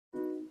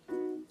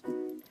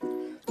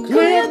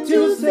Click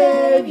to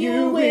save,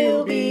 you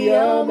will be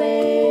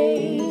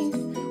amazed.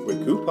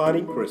 With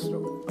Couponing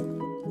Crystle.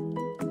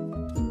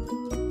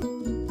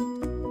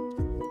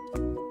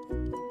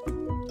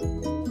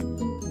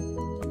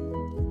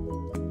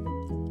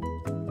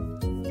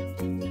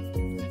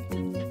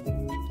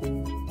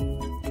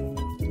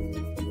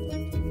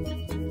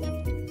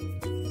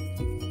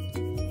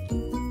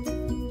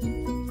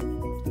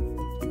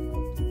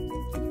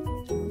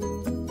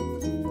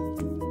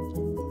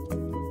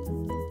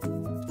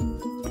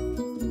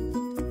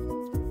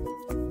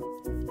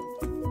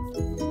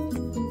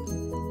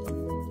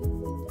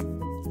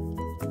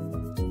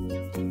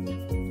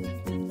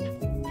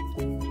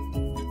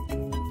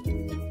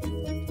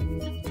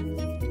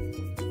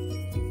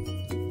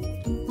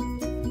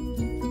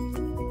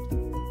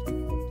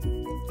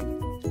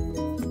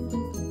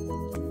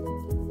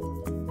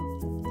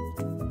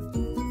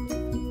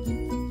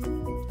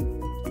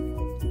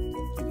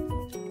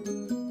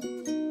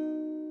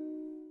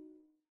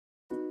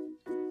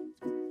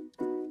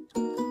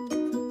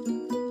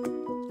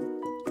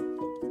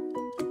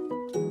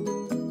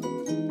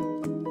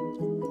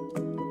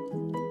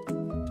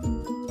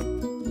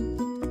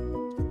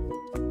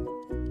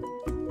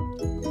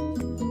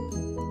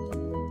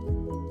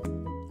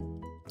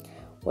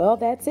 Well,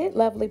 that's it,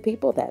 lovely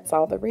people. That's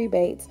all the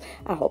rebates.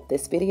 I hope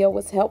this video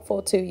was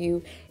helpful to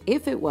you.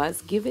 If it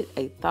was, give it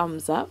a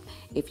thumbs up.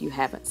 If you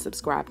haven't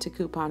subscribed to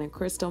Couponing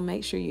Crystle,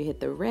 make sure you hit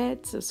the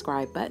red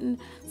subscribe button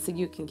so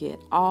you can get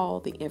all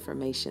the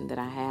information that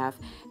I have.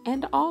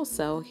 And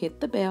also hit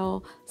the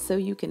bell so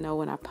you can know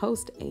when I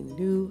post a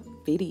new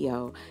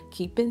video.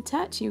 Keep in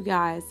touch, you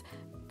guys.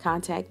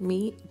 Contact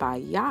me by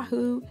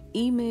Yahoo,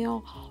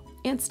 email,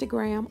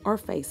 Instagram, or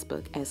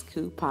Facebook as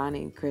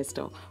Couponing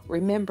Crystle.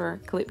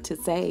 Remember, click to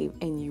save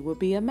and you will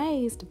be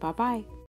amazed. Bye-bye.